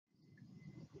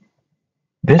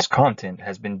This content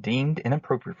has been deemed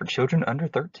inappropriate for children under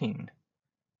 13.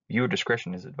 Viewer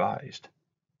discretion is advised.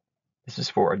 This is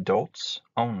for adults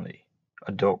only.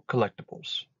 Adult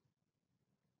collectibles.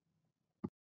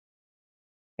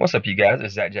 What's up, you guys?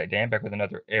 It's ZacJacDan back with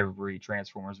another Every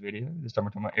Transformers video. This time we're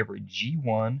talking about every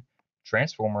G1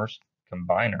 Transformers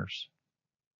combiners.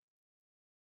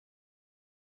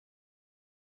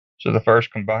 So the first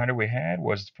combiner we had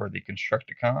was for the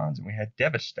Constructicons, and we had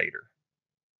Devastator.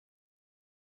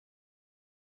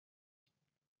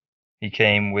 He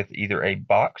came with either a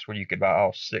box where you could buy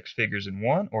all 6 figures in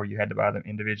one, or you had to buy them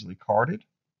individually carded.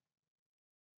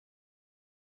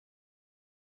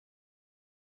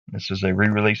 This is a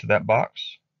re-release of that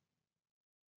box.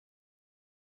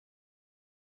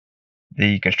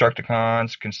 The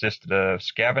Constructicons consisted of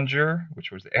Scavenger,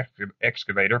 which was the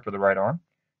excavator for the right arm,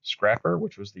 Scrapper,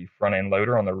 which was the front end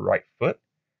loader on the right foot,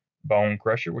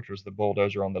 Bonecrusher, which was the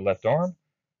bulldozer on the left arm,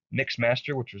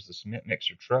 Mixmaster, which was the cement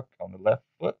mixer truck on the left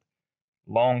foot,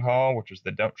 Long Haul, which was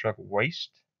the dump truck waist,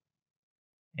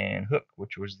 and Hook,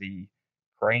 which was the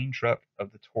crane truck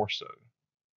of the torso.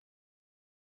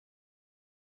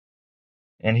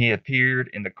 And he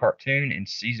appeared in the cartoon in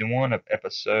season 1 of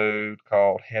episode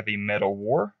called Heavy Metal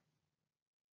War.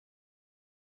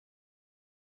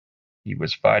 He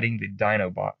was fighting the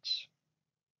Dinobots.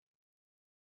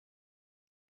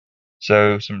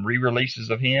 So some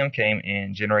re-releases of him came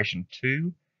in Generation 2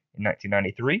 in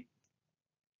 1993,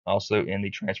 also in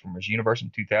the Transformers universe in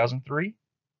 2003,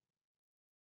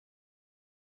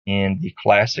 in the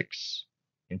Classics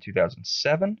in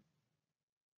 2007,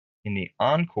 in the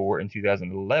Encore in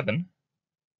 2011,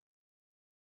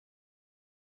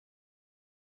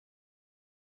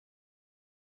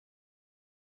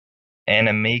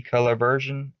 Anime Color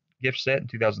version gift set in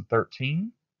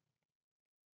 2013,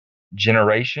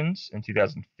 Generations in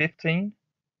 2015,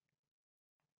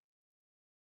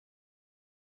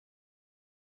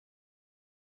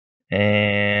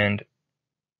 and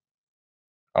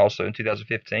also in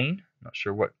 2015, not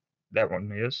sure what that one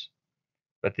is,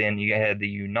 but then you had the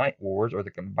Unite Wars or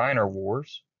the Combiner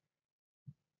Wars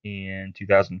in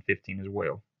 2015 as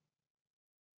well.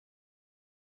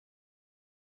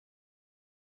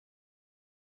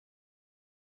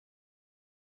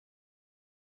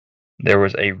 There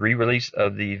was a re-release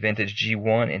of the Vintage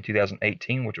G1 in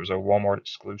 2018, which was a Walmart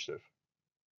exclusive.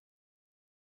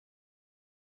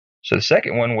 So the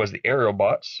second one was the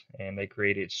Aerialbots, and they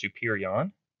created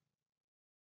Superion.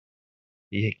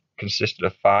 He consisted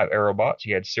of 5 Aerialbots.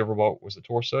 He had Silverbolt was the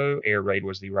torso, Air Raid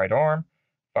was the right arm,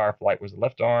 Fireflight was the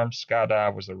left arm,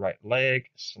 Skydive was the right leg,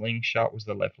 Slingshot was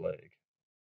the left leg.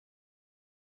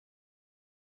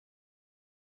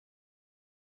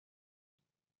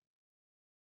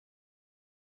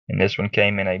 And this one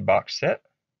came in a box set.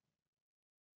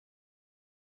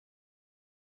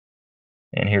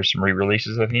 And here's some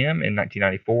re-releases of him in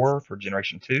 1994 for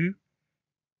Generation 2.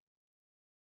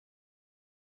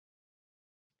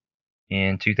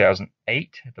 In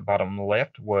 2008, at the bottom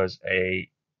left, was a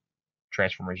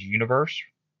Transformers Universe.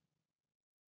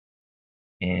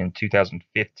 In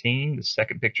 2015, the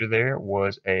second picture there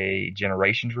was a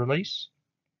Generations release.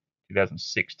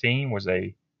 2016 was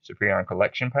a Superion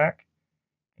Collection Pack.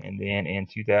 And then in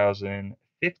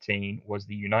 2015 was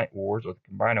the Unite Wars or the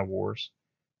Combiner Wars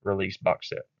release box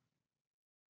set.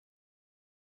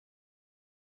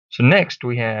 So next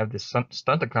we have the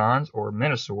Stunticons or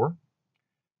Menasor.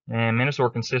 And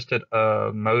Menasor consisted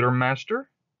of Motormaster,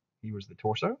 he was the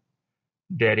torso.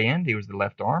 Dead End, he was the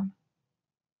left arm.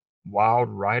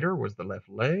 Wildrider was the left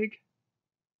leg.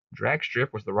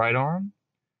 Dragstrip was the right arm.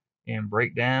 And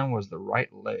Breakdown was the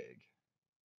right leg.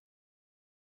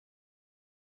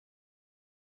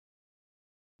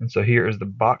 And so here is the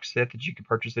box set that you can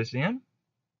purchase this in.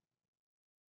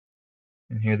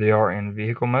 And here they are in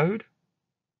vehicle mode.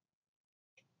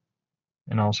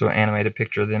 And also an animated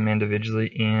picture of them individually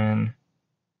in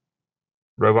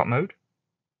robot mode.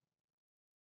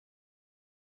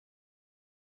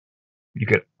 You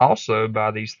could also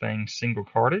buy these things single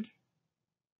carded.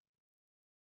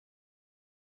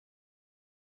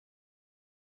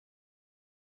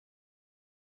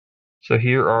 So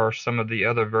here are some of the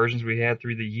other versions we had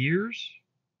through the years.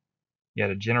 You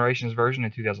had a Generations version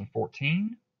in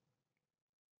 2014,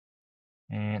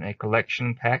 and a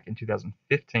collection pack in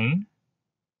 2015.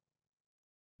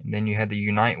 And then you had the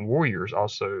Unite Warriors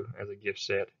also as a gift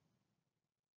set,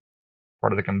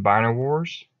 part of the Combiner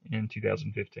Wars in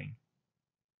 2015.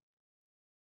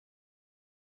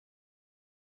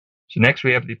 So next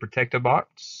we have the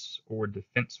Protectobots or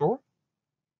Defensor.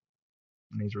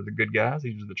 And these were the good guys.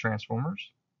 These were the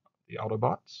Transformers, the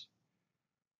Autobots.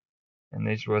 And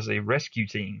this was a rescue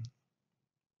team.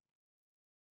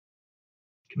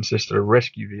 consisted of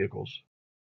rescue vehicles.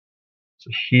 So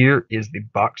here is the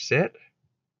box set.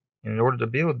 And in order to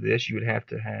build this, you would have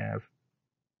to have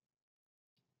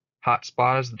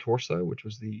Hotspot as the torso, which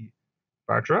was the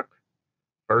Firetruck.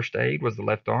 First Aid was the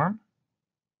left arm.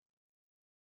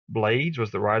 Blades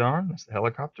was the right arm. That's the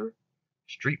Helicopter.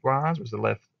 Streetwise was the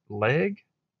left leg.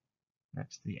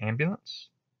 That's the ambulance.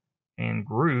 And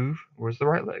Groove was the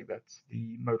right leg. That's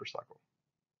the motorcycle.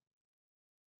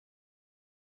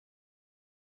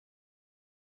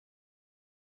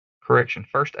 Correction,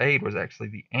 First Aid was actually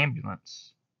the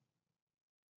ambulance.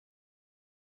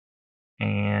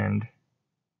 And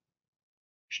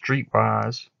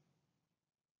Streetwise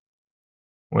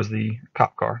was the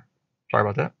cop car. Sorry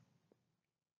about that.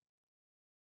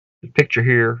 The picture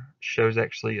here shows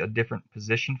actually a different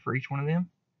position for each one of them.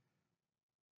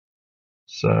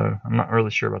 So I'm not really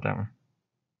sure about that one.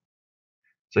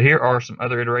 So here are some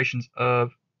other iterations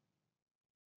of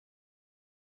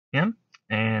him.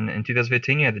 And in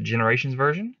 2015, you had the Generations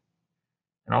version.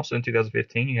 And also in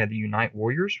 2015, you had the Unite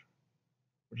Warriors,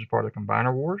 which is part of the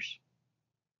Combiner Wars.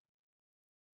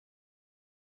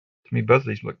 To me, both of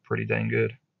these look pretty dang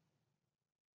good.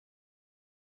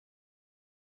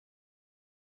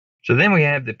 So then we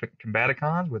have the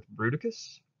Combaticons with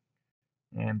Bruticus.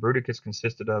 And Bruticus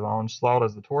consisted of Onslaught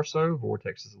as the torso,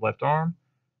 Vortex as the left arm,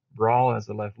 Brawl as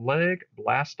the left leg,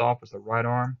 Blast Off as the right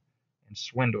arm, and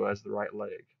Swindle as the right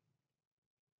leg.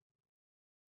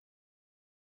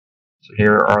 So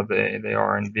here are they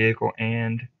are in vehicle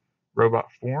and robot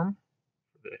form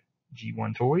for the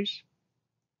G1 toys.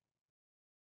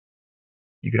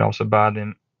 You could also buy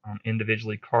them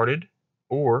individually carded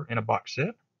or in a box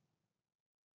set.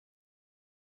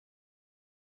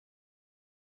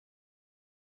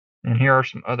 And here are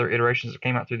some other iterations that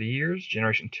came out through the years.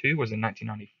 Generation 2 was in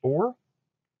 1994.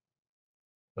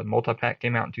 The multi-pack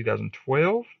came out in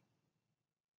 2012.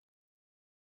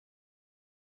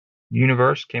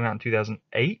 Universe came out in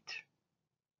 2008.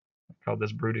 I called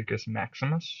this Bruticus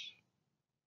Maximus.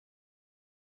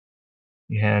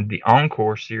 You had the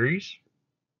Encore series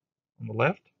on the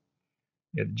left.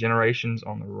 You had the Generations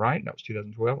on the right. That was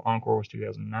 2012. Encore was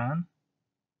 2009.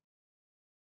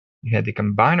 You had the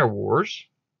Combiner Wars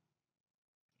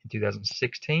in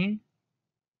 2016.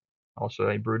 Also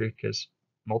a Bruticus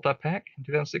multi-pack in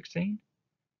 2016.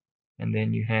 And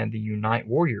then you had the Unite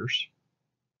Warriors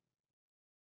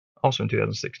also in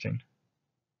 2016.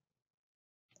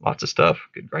 Lots of stuff.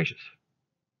 Good gracious.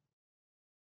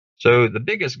 So the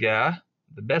biggest guy,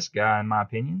 the best guy in my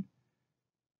opinion,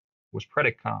 was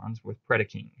Predacons with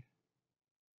Predaking.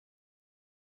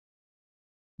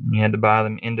 You had to buy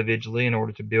them individually in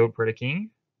order to build Predaking.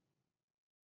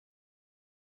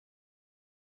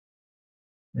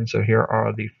 And so here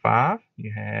are the 5.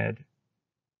 You had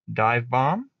Dive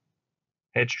Bomb,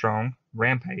 Headstrong,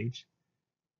 Rampage,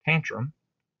 Tantrum,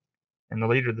 and the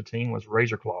leader of the team was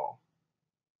Razor Claw.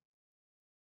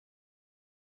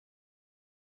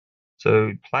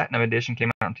 So Platinum Edition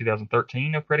came out in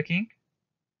 2013 of Predaking.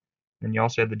 Then you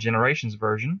also had the Generations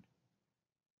version.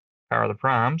 Power of the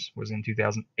Primes was in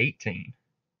 2018.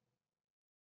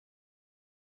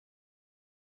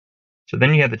 So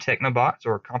then you had the Technobots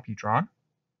or Computron,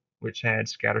 which had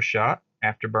Scattershot,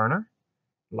 Afterburner,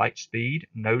 Lightspeed,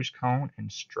 Nose Cone,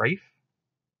 and Strafe.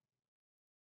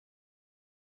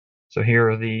 So here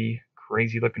are the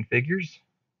crazy looking figures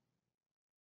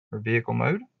for vehicle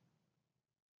mode.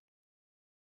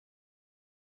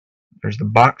 There's the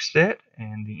box set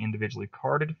and the individually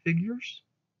carded figures.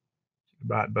 You can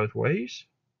buy it both ways.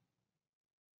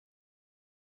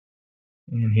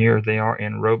 And here they are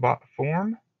in robot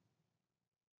form.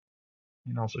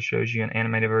 It also shows you an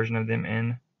animated version of them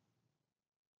in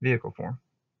vehicle form.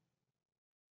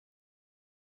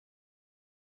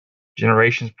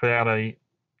 Generations put out a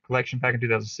collection pack in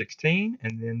 2016,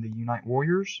 and then the Unite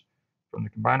Warriors from the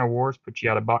Combiner Wars put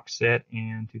you out a box set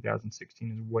in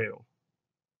 2016 as well.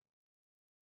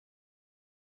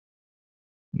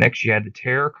 Next, you had the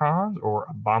Terrorcons or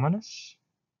Abominus.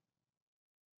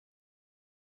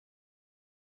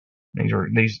 These are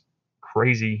these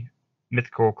crazy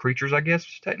mythical creatures, I guess,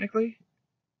 technically.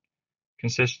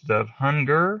 Consisted of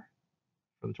Hunger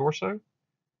for the torso,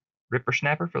 Ripper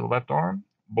Snapper for the left arm,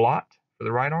 Blot for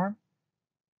the right arm,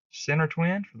 Center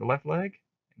Twin for the left leg,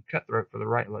 and Cutthroat for the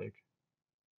right leg.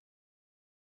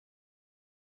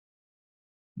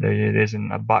 There it is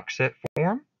in a box set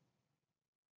form.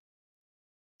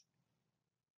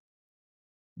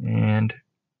 And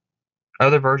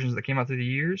other versions that came out through the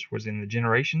years was in the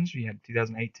Generations. We had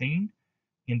 2018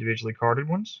 individually carded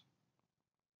ones.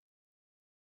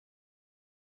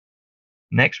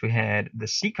 Next we had the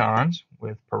Seacons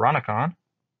with Piranhacon.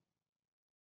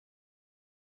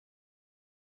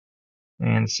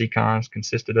 And the Seacons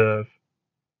consisted of,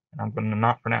 and I'm going to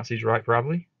not pronounce these right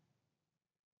probably,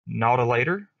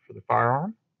 Nautilator for the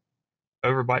firearm,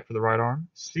 Overbite for the right arm,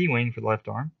 Sea-Wing for the left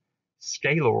arm,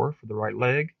 Scalor for the right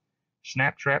leg,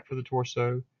 Snaptrap for the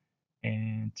torso,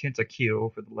 and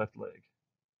Tentakill for the left leg.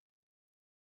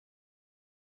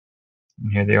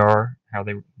 And here they are, how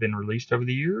they've been released over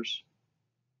the years.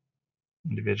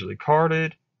 Individually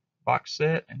carded, box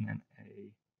set, and then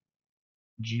a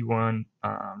G1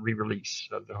 re-release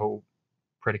of the whole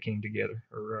Predacon together,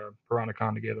 or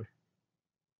Piranhacon together.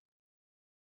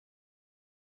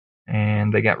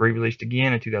 And they got re-released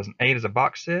again in 2008 as a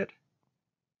box set,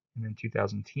 and then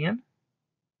 2010.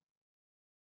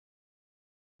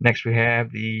 Next we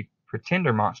have the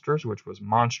Pretender Monsters, which was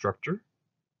Monstructor.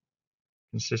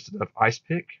 Consisted of Ice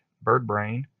Pick, Bird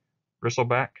Brain,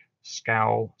 Bristleback,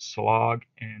 Scowl, Slog,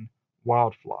 and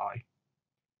Wildfly.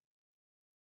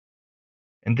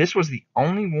 And this was the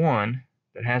only one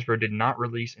that Hasbro did not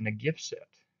release in a gift set.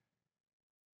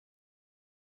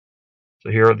 So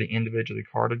here are the individually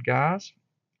carded guys.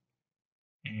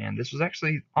 And this was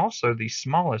actually also the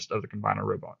smallest of the Combiner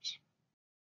robots.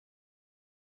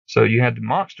 So you had the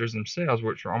monsters themselves,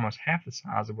 which were almost half the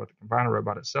size of what the Combiner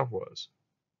robot itself was.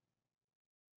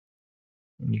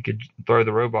 And you could throw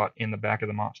the robot in the back of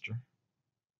the monster.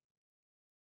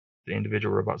 The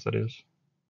individual robots, that is.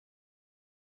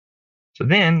 So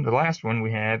then, the last one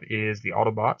we have is the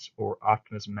Autobots, or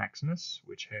Optimus Maximus,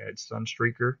 which had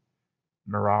Sunstreaker,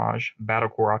 Mirage,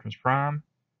 Battlecore Optimus Prime,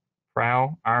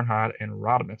 Prowl, Ironhide, and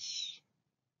Rodimus.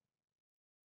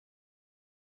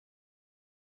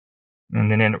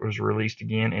 And then it was released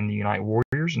again in the Unite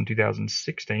Warriors in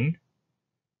 2016.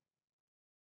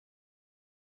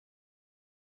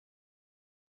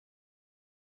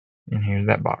 And here's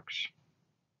that box.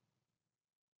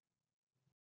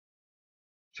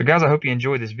 So guys, I hope you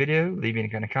enjoyed this video. Leave any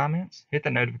kind of comments. Hit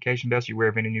that notification bell so you're aware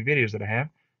of any new videos that I have.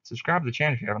 Subscribe to the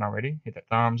channel if you haven't already. Hit that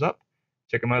thumbs up.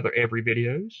 Check out my other every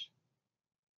videos.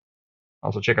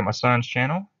 Also check out my son's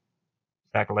channel,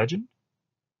 ZacLegend.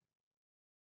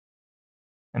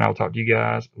 And I will talk to you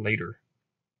guys later.